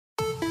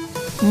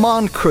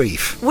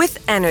Moncrief with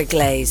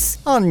Energlaze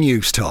on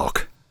News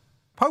Talk.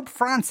 Pope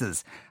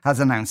Francis has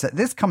announced that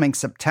this coming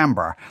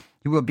September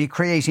he will be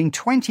creating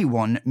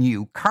 21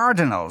 new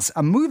cardinals,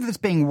 a move that's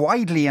being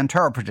widely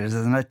interpreted as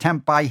an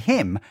attempt by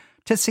him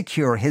to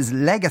secure his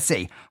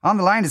legacy. On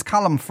the line is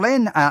Colm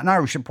Flynn, an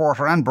Irish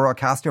reporter and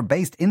broadcaster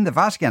based in the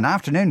Vatican.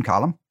 Afternoon,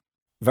 Colm.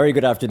 Very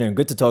good afternoon.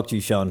 Good to talk to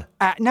you, Sean.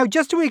 Now,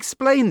 just to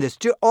explain this,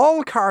 do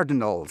all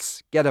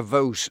cardinals get a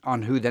vote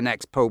on who the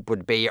next pope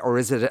would be, or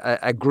is it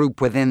a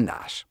group within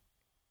that?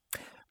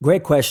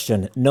 Great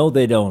question. No,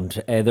 they don't.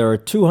 There are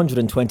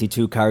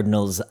 222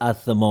 cardinals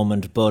at the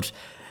moment, but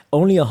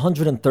only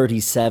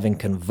 137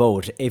 can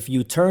vote. If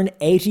you turn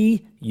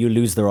 80, you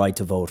lose the right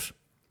to vote.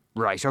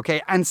 Right, okay.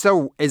 And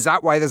so is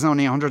that why there's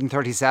only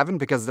 137?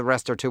 Because the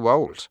rest are too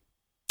old?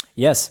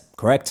 Yes,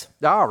 correct.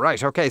 Oh,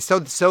 right, okay.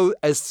 So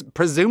as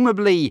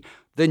presumably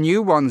the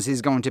new ones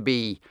he's going to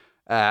be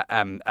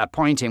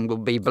appointing will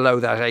be below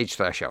that age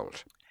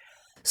threshold.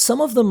 Some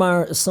of them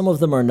are, some of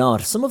them are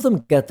not. Some of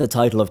them get the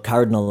title of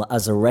cardinal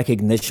as a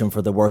recognition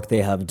for the work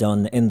they have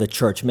done in the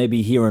church.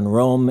 Maybe here in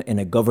Rome, in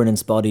a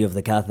governance body of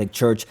the Catholic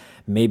Church,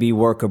 maybe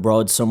work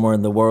abroad somewhere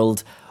in the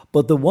world.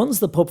 But the ones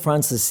that Pope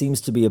Francis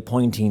seems to be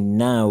appointing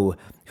now,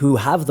 who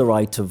have the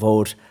right to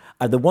vote,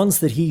 are the ones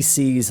that he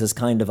sees as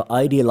kind of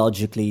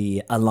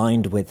ideologically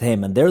aligned with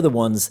him. And they're the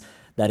ones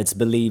that it's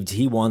believed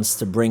he wants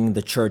to bring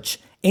the church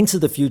into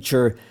the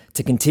future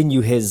to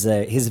continue his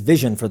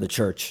vision for the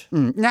church.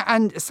 Now,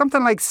 and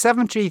something like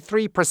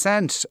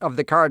 73% of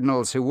the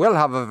cardinals who will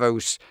have a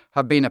vote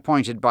have been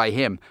appointed by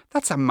him.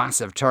 That's a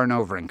massive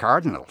turnover in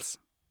cardinals.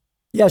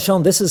 Yeah,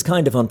 Sean, this is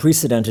kind of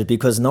unprecedented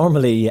because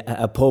normally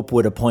a pope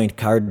would appoint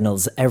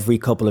cardinals every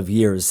couple of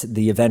years.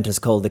 The event is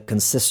called the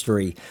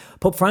consistory.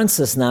 Pope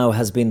Francis now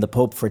has been the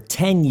pope for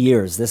 10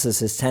 years. This is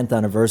his 10th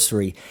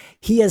anniversary.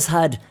 He has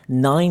had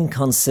 9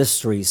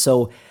 consistories.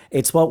 So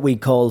it's what we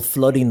call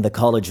flooding the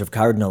College of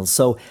Cardinals.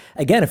 So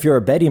again, if you're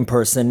a betting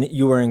person,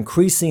 you are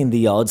increasing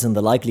the odds and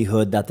the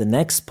likelihood that the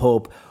next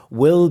pope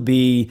will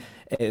be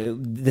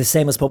the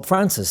same as Pope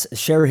Francis,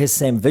 share his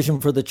same vision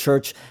for the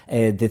church,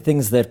 the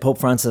things that Pope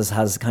Francis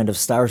has kind of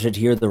started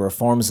here, the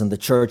reforms in the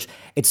church.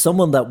 It's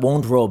someone that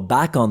won't roll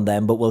back on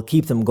them, but will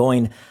keep them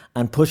going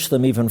and push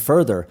them even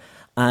further.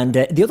 And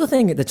the other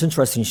thing that's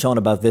interesting, Sean,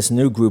 about this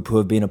new group who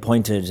have been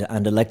appointed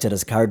and elected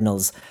as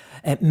cardinals,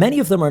 many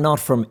of them are not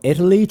from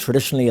Italy.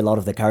 Traditionally, a lot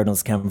of the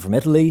cardinals come from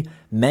Italy.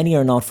 Many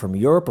are not from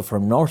Europe or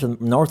from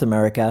North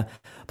America,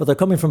 but they're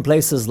coming from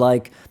places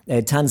like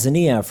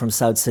Tanzania, from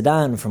South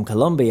Sudan, from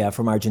Colombia,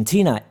 from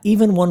Argentina,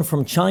 even one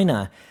from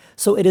China.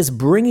 So it is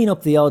bringing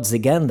up the odds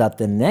again that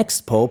the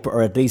next pope,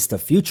 or at least a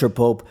future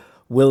pope,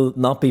 will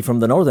not be from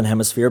the Northern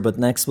Hemisphere, but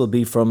next will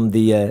be from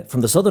the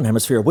Southern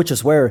Hemisphere, which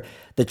is where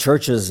the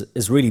church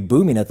is really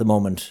booming at the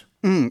moment.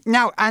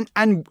 Now,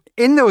 and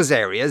in those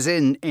areas,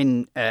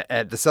 in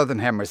the Southern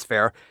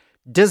Hemisphere,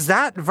 does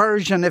that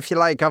version, if you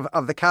like,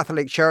 of the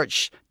Catholic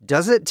Church,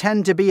 does it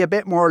tend to be a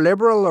bit more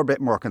liberal or a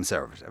bit more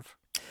conservative?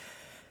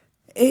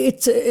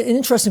 It's an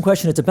interesting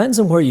question. It depends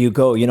on where you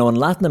go. You know, in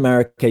Latin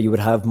America, you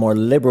would have more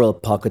liberal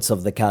pockets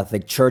of the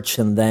Catholic Church,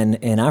 and then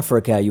in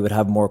Africa, you would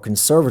have more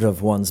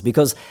conservative ones.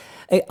 Because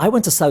I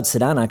went to South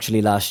Sudan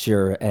actually last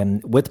year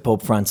with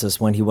Pope Francis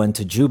when he went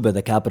to Juba,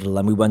 the capital,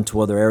 and we went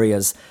to other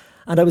areas.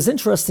 And I was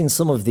interested in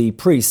some of the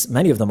priests,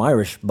 many of them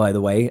Irish, by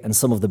the way, and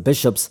some of the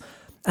bishops.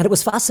 And it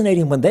was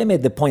fascinating when they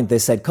made the point. They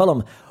said,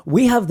 Colm,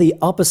 we have the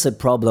opposite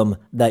problem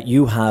that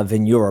you have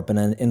in Europe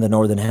and in the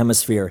Northern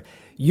Hemisphere.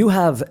 You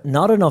have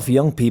not enough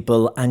young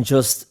people and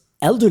just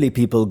elderly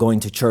people going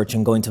to church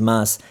and going to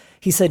mass.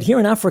 He said, here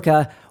in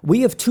Africa,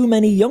 we have too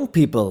many young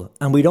people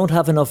and we don't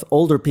have enough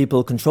older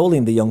people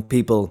controlling the young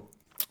people.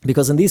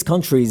 Because in these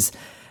countries,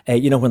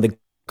 when the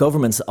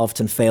governments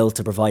often fail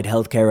to provide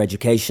healthcare,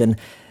 education,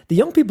 the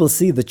young people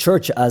see the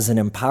church as an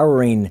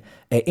empowering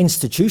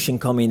institution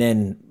coming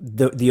in,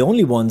 the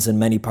only ones in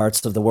many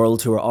parts of the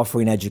world who are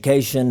offering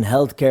education,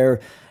 healthcare,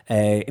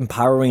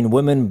 empowering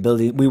women.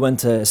 We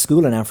went to a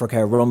school in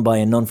Africa run by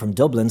a nun from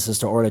Dublin,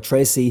 Sister Orla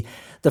Tracy,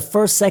 the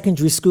first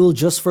secondary school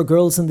just for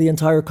girls in the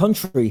entire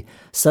country,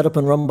 set up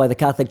and run by the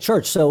Catholic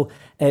Church. So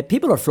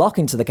people are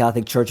flocking to the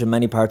Catholic Church in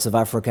many parts of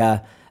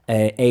Africa,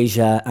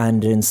 Asia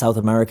and in South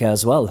America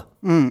as well.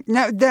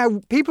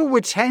 Now, people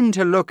would tend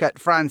to look at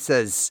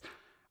Francis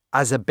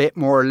as a bit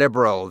more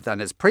liberal than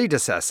his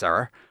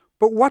predecessor,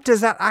 but what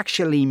does that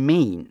actually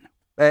mean?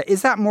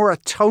 Is that more a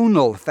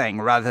tonal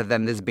thing rather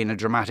than there's been a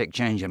dramatic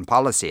change in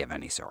policy of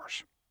any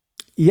sort?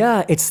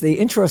 Yeah, it's the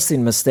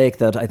interesting mistake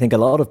that I think a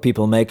lot of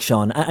people make,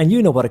 Sean. And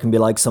you know what it can be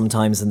like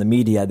sometimes in the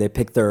media. They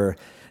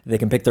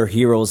can pick their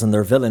heroes and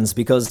their villains,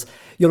 because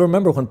you'll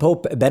remember when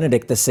Pope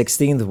Benedict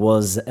XVI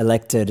was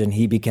elected and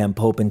he became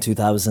Pope in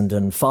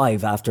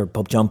 2005 after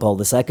Pope John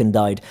Paul II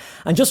died.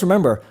 And just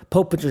remember,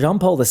 Pope John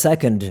Paul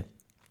II,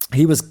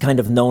 he was kind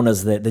of known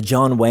as the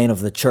John Wayne of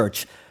the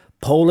church.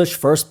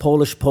 First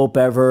Polish Pope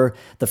ever,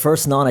 the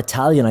first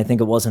non-Italian, I think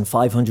it was, in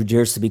 500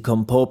 years to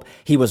become Pope.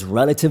 He was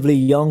relatively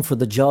young for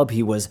the job.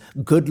 He was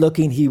good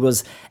looking. He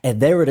was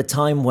there at a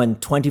time when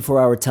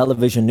 24-hour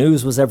television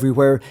news was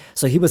everywhere.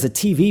 So he was a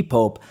TV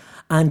Pope.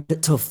 And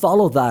to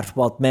follow that,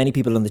 what many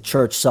people in the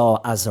church saw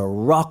as a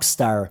rock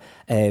star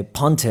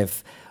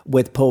pontiff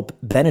with Pope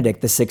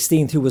Benedict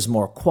XVI, who was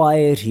more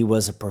quiet. He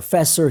was a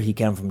professor. He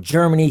came from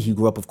Germany. He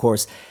grew up, of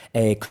course,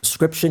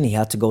 conscription. He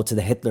had to go to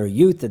the Hitler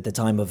Youth at the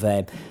time of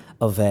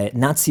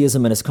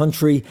Nazism in his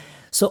country.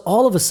 So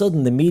all of a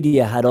sudden, the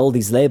media had all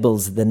these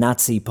labels, the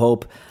Nazi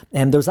Pope.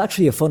 And there's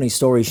actually a funny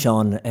story,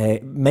 Sean.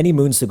 Many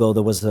moons ago,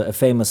 there was a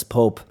famous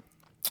Pope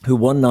who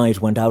one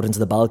night went out into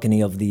the balcony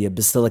of the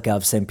Basilica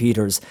of St.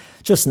 Peter's,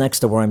 just next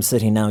to where I'm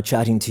sitting now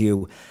chatting to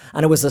you.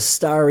 And it was a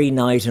starry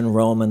night in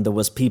Rome, and there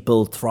was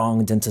people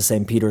thronged into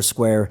St. Peter's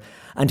Square.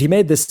 And he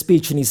made this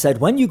speech, and he said,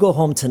 when you go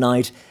home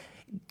tonight,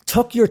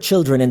 tuck your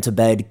children into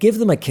bed, give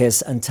them a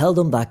kiss, and tell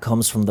them that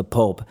comes from the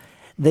Pope.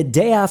 The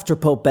day after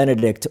Pope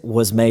Benedict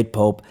was made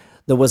Pope,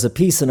 there was a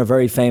piece in a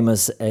very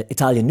famous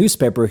Italian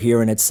newspaper here,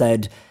 and it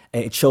said,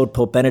 it showed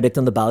Pope Benedict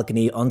on the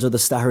balcony under the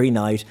starry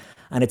night,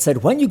 and it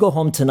said, when you go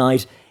home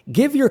tonight,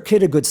 give your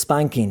kid a good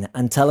spanking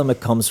and tell him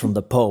it comes from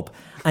the Pope.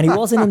 And he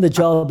wasn't in the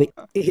job.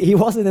 He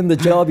wasn't in the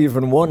job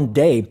even one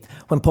day.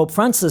 When Pope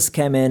Francis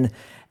came in,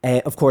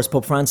 of course,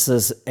 Pope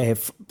Francis,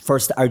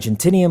 first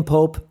Argentinian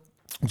Pope,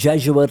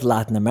 Jesuit,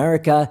 Latin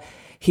America,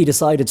 he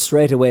decided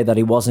straight away that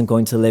he wasn't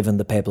going to live in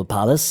the papal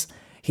palace.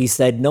 He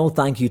said no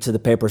thank you to the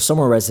papal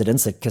summer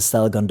residence at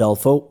Castel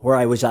Gandolfo, where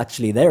I was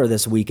actually there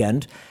this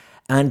weekend.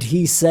 And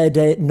he said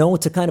no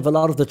to kind of a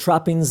lot of the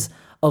trappings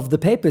of the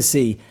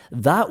papacy.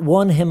 That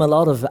won him a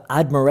lot of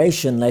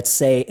admiration, let's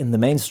say, in the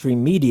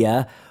mainstream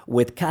media,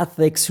 with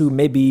Catholics who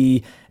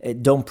maybe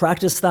don't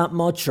practice that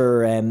much,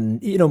 or,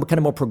 kind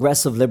of more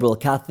progressive liberal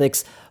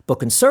Catholics. But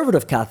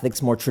conservative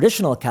Catholics, more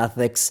traditional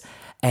Catholics,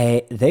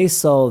 they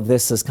saw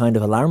this as kind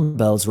of alarm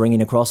bells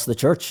ringing across the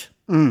church.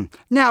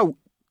 Now,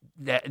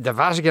 the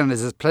Vatican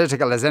is as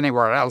political as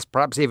anywhere else,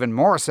 perhaps even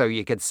more so,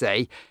 you could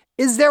say.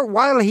 Is there,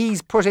 while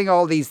he's putting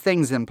all these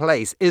things in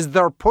place, is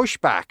there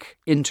pushback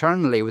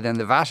internally within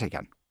the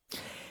Vatican?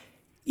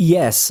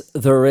 Yes,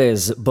 there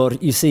is.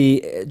 But you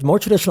see, more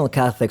traditional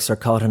Catholics are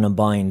caught in a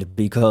bind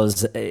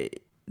because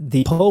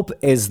the Pope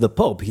is the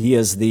Pope. He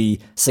is the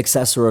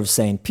successor of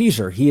St.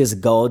 Peter. He is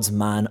God's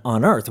man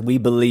on earth. We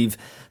believe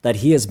that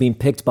he has been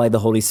picked by the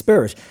Holy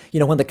Spirit.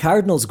 You know, when the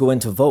cardinals go in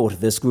to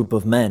vote, this group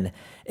of men,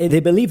 they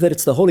believe that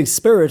it's the Holy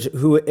Spirit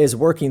who is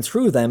working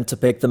through them to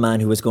pick the man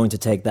who is going to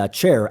take that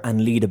chair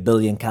and lead 1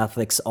 billion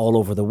Catholics all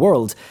over the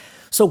world.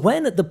 So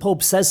when the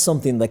Pope says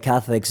something that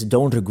Catholics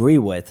don't agree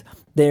with,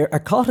 they are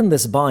caught in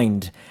this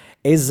bind.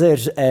 Is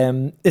it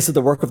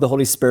the work of the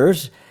Holy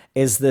Spirit?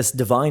 Is this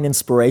divine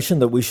inspiration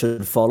that we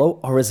should follow?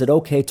 Or is it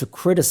okay to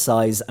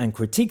criticize and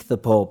critique the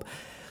Pope?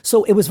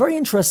 So it was very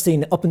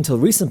interesting up until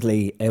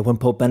recently when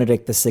Pope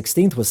Benedict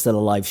XVI was still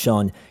alive,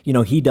 Sean. You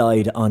know, he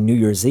died on New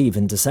Year's Eve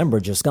in December,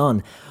 just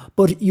gone.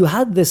 But you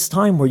had this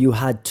time where you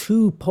had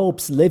two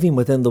popes living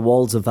within the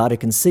walls of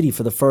Vatican City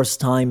for the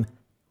first time,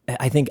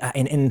 I think,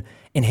 in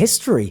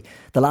history.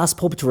 The last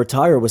pope to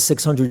retire was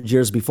 600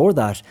 years before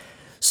that.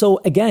 So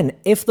again,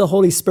 if the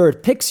Holy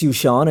Spirit picks you,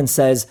 Sean, and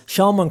says,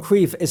 Sean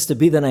Moncrief is to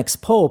be the next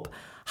pope,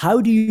 how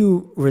do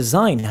you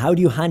resign? How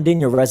do you hand in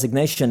your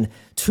resignation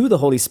to the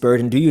Holy Spirit?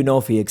 And do you know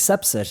if he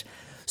accepts it?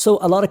 So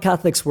a lot of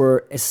Catholics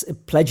were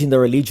pledging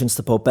their allegiance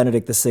to Pope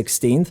Benedict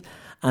XVI.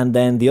 And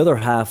then the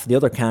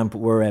other camp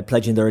were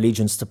pledging their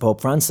allegiance to Pope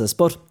Francis.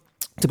 But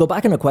to go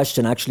back on a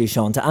question, actually,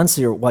 Sean, to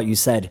answer what you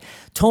said,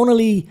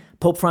 tonally,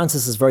 Pope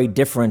Francis is very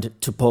different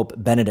to Pope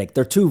Benedict.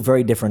 They're two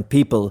very different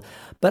people.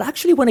 But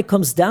actually, when it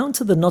comes down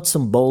to the nuts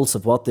and bolts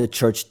of what the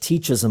church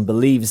teaches and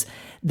believes,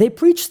 they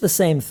preach the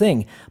same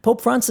thing.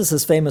 Pope Francis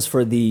is famous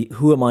for the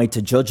 "who am I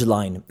to judge"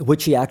 line,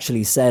 which he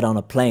actually said on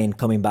a plane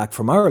coming back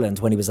from Ireland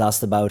when he was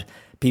asked about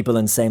people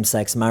in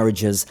same-sex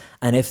marriages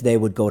and if they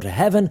would go to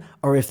heaven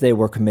or if they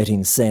were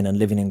committing sin and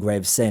living in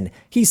grave sin.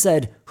 He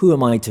said, "Who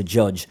am I to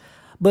judge?"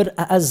 But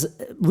as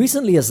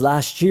recently as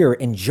last year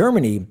in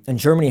Germany, and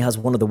Germany has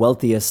one of the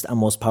wealthiest and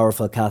most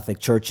powerful Catholic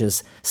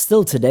churches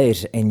still to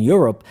date in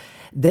Europe,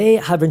 they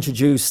have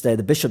introduced,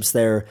 the bishops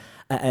there,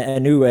 a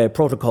new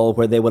protocol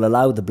where they will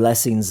allow the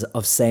blessings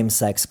of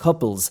same-sex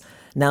couples.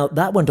 Now,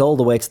 that went all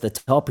the way to the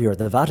top here at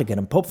the Vatican,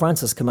 and Pope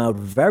Francis came out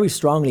very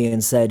strongly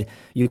and said,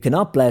 you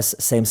cannot bless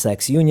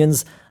same-sex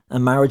unions,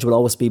 and marriage will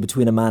always be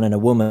between a man and a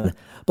woman.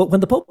 But when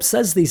the Pope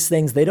says these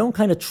things, they don't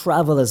kind of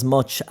travel as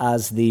much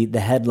as the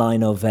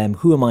headline of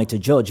who am I to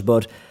judge?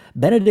 But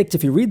Benedict,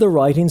 if you read their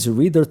writings, you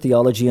read their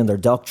theology and their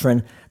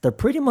doctrine, they're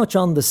pretty much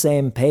on the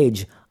same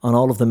page on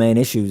all of the main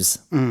issues.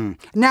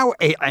 Now,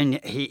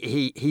 and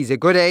he's a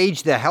good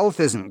age, the health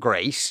isn't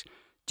great.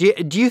 Do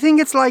you think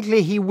it's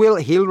likely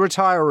he'll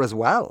retire as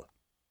well?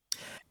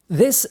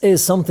 This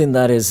is something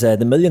that is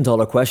the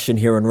million-dollar question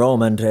here in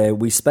Rome, and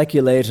we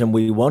speculate and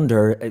we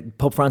wonder.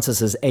 Pope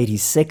Francis is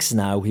 86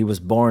 now. He was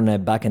born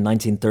back in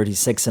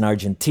 1936 in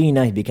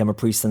Argentina. He became a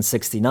priest in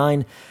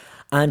 69,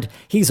 and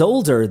he's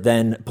older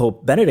than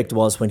Pope Benedict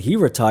was when he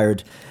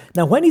retired.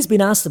 Now, when he's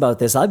been asked about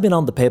this, I've been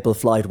on the papal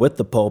flight with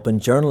the Pope,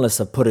 and journalists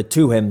have put it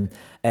to him,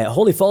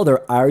 Holy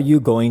Father, are you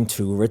going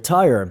to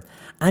retire?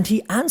 And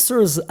he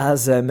answers,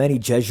 as many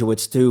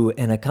Jesuits do,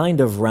 in a kind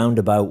of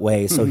roundabout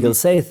way. So he'll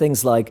say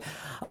things like,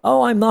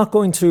 "Oh, I'm not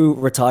going to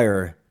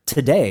retire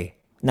today.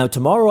 Now,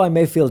 tomorrow I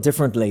may feel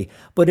differently."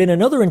 But in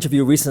another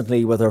interview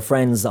recently with our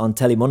friends on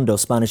Telemundo,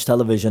 Spanish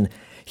television,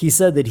 he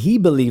said that he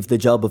believed the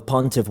job of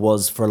pontiff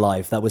was for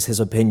life. That was his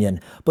opinion.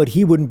 But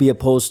he wouldn't be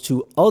opposed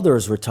to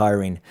others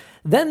retiring.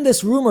 Then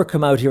this rumour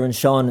came out here in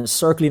Sean,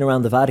 circling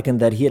around the Vatican,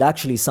 that he had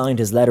actually signed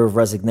his letter of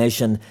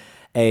resignation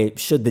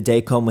should the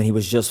day come when he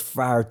was just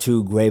far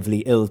too gravely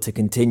ill to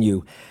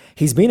continue.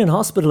 He's been in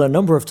hospital a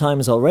number of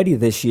times already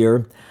this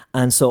year,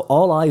 and so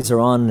all eyes are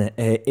on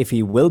if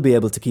he will be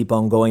able to keep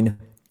on going.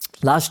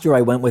 Last year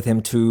I went with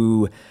him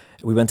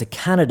we went to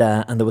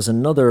Canada, and there was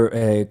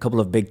another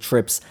couple of big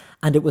trips,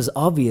 and it was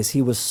obvious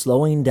he was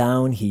slowing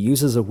down. He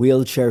uses a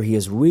wheelchair. He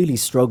is really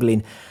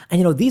struggling.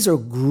 And, these are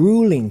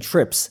grueling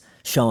trips,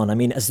 Sean. I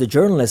mean, as the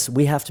journalists,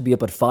 we have to be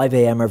up at 5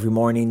 a.m. every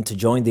morning to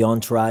join the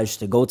entourage,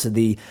 to go to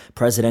the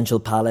presidential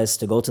palace,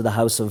 to go to the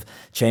House of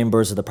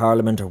Chambers or the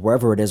Parliament or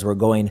wherever it is we're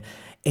going.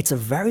 It's a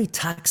very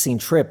taxing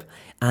trip.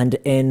 And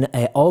in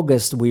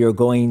August, we are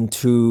going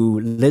to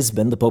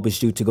Lisbon. The Pope is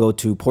due to go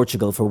to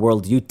Portugal for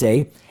World Youth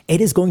Day.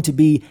 It is going to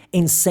be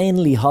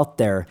insanely hot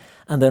there.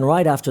 And then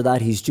right after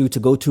that, he's due to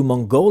go to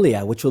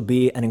Mongolia, which will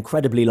be an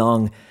incredibly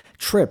long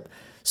trip.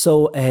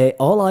 So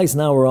all eyes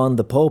now are on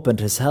the Pope and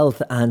his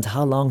health and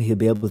how long he'll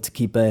be able to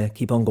keep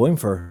on going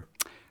for.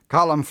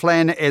 Colm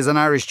Flynn is an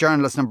Irish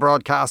journalist and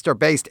broadcaster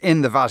based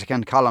in the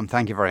Vatican. Colm,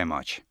 thank you very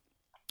much.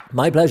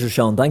 My pleasure,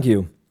 Sean. Thank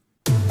you.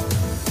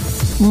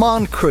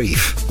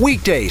 Moncrief,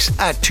 weekdays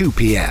at 2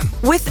 p.m.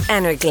 with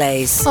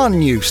Energlaze on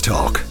News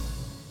Talk.